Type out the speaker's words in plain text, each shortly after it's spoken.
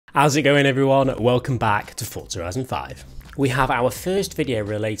How's it going, everyone? Welcome back to Forza Horizon 5. We have our first video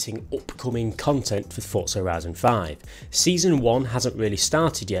relating upcoming content for Forza Horizon 5. Season 1 hasn't really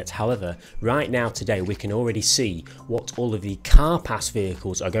started yet, however, right now today we can already see what all of the car pass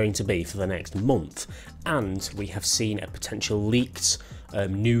vehicles are going to be for the next month, and we have seen a potential leaked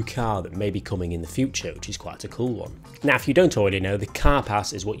new car that may be coming in the future, which is quite a cool one. Now, if you don't already know, the car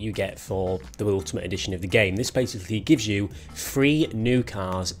pass is what you get for the Ultimate Edition of the game. This basically gives you 3 new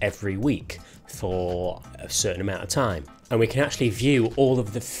cars every week for a certain amount of time, and we can actually view all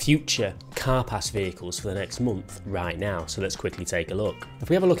of the future car pass vehicles for the next month right now. So let's quickly take a look. If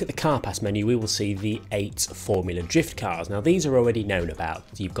we have a look at the car pass menu, we will see the 8 Formula Drift cars. Now, these are already known about.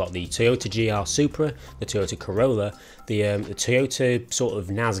 You've got the Toyota GR Supra, the Toyota Corolla, the Toyota sort of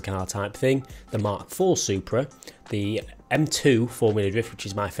NASCAR type thing, the Mark IV Supra, the M2 Formula Drift, which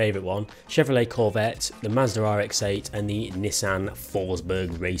is my favourite one, Chevrolet Corvette, the Mazda RX-8 and the Nissan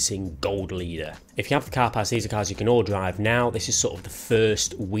Forsberg Racing Gold Leader. If you have the car pass, these are cars you can all drive now. This is sort of the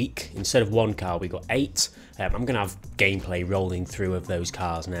first week. Instead of 1 car, we got 8. I'm going to have gameplay rolling through of those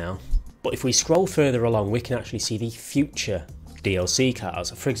cars now. But if we scroll further along, we can actually see the future DLC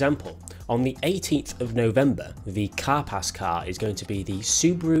cars. For example, on the 18th of November, the car pass car is going to be the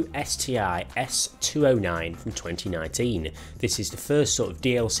Subaru STI S209 from 2019. This is the first sort of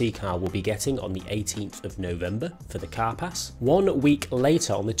DLC car we'll be getting on the 18th of November for the car pass. 1 week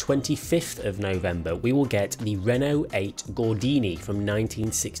later, on the 25th of November, we will get the Renault 8 Gordini from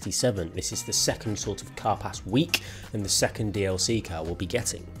 1967. This is the second sort of car pass week and the second DLC car we'll be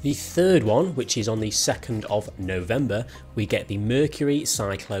getting. The third one, which is on the 2nd of November, we get the Mercury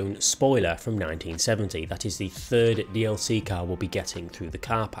Cyclone Spoiler from 1970. That is the third DLC car we'll be getting through the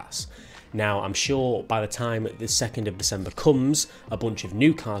car pass. Now, I'm sure by the time the 2nd of December comes, a bunch of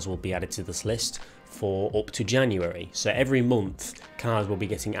new cars will be added to this list for up to January. So every month, cars will be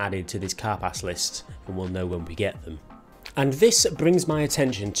getting added to this car pass list, and we'll know when we get them. And this brings my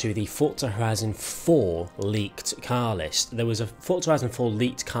attention to the Forza Horizon 4 leaked car list. There was a Forza Horizon 4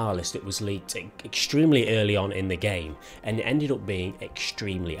 leaked car list that was leaked extremely early on in the game, and it ended up being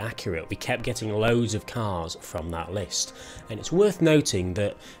extremely accurate. We kept getting loads of cars from that list, and it's worth noting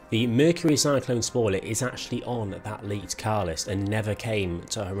that the Mercury Cyclone Spoiler is actually on that leaked car list and never came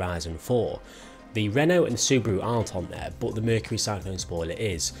to Horizon 4. The Renault and the Subaru aren't on there, but the Mercury Cyclone Spoiler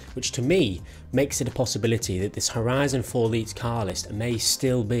is, which to me makes it a possibility that this Horizon 4 leaked car list may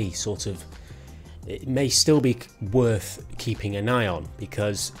still be worth keeping an eye on,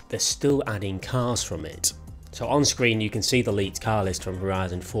 because they're still adding cars from it. So on screen you can see the leaked car list from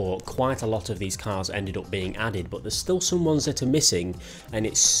Horizon 4. Quite a lot of these cars ended up being added, but there's still some ones that are missing, and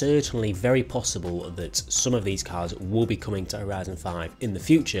it's certainly very possible that some of these cars will be coming to Horizon 5 in the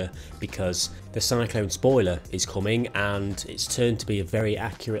future, because the Cyclone Spoiler is coming and it's turned to be a very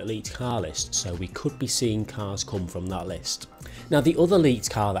accurate leaked car list, so we could be seeing cars come from that list. Now, the other leaked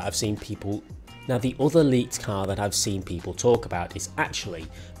car that I've seen people talk about is actually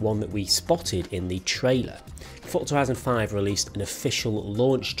one that we spotted in the trailer. Forza Horizon 5 released an official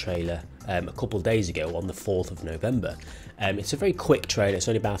launch trailer a couple of days ago on the 4th of November. It's a very quick trailer, it's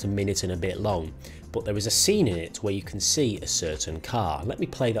only about a minute and a bit long, but there is a scene in it where you can see a certain car. Let me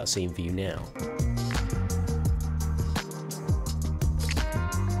play that scene for you now.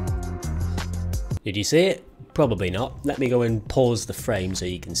 Did you see it? Probably not. Let me go and pause the frame so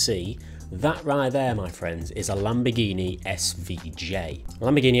you can see. That right there, my friends, is a Lamborghini SVJ.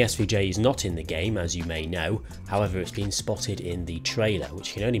 Lamborghini SVJ is not in the game, as you may know. However, it's been spotted in the trailer,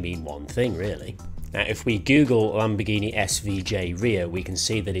 which can only mean one thing, really. Now, if we Google Lamborghini SVJ rear, we can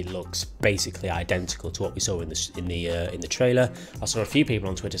see that it looks basically identical to what we saw in the trailer. I saw a few people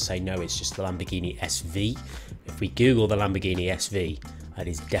on Twitter say no, it's just the Lamborghini SV. If we Google the Lamborghini SV, that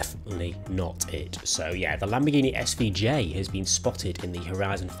is definitely not it. So yeah, the Lamborghini SVJ has been spotted in the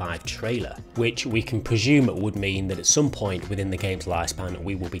Horizon 5 trailer, which we can presume would mean that at some point within the game's lifespan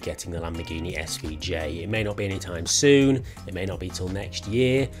we will be getting the Lamborghini SVJ. It may not be anytime soon, it may not be till next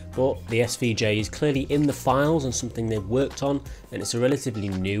year, but the SVJ is clearly in the files and something they've worked on, and it's a relatively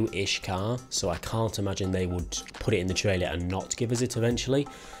new-ish car, so I can't imagine they would put it in the trailer and not give us it eventually.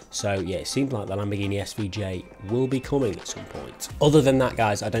 So yeah, it seems like the Lamborghini SVJ will be coming at some point. Other than that,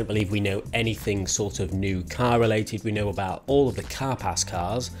 guys, I don't believe we know anything sort of new car related. We know about all of the car pass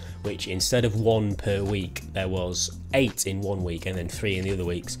cars, which instead of 1 per week, there was 8 in 1 week and then 3 in the other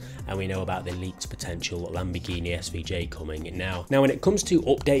weeks. And we know about the leaked potential Lamborghini SVJ coming now. Now, when it comes to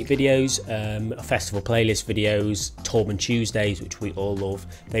update videos, festival playlist videos, Torben Tuesdays, which we all love,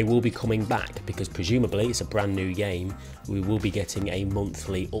 they will be coming back because presumably it's a brand new game. We will be getting a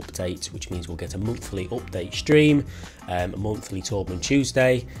monthly update, which means we'll get a monthly update stream, a monthly Torben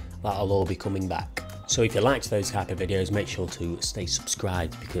Tuesday, that'll all be coming back. So if you liked those type of videos, make sure to stay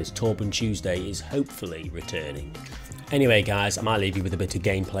subscribed because Torben Tuesday is hopefully returning. Anyway guys, I might leave you with a bit of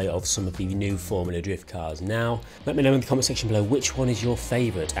gameplay of some of the new Formula Drift cars now. Let me know in the comment section below which one is your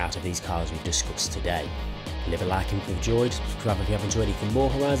favourite out of these cars we've discussed today. Leave a like if you've enjoyed, subscribe if you haven't already for more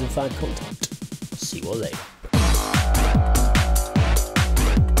Horizon 5 content. See you all later.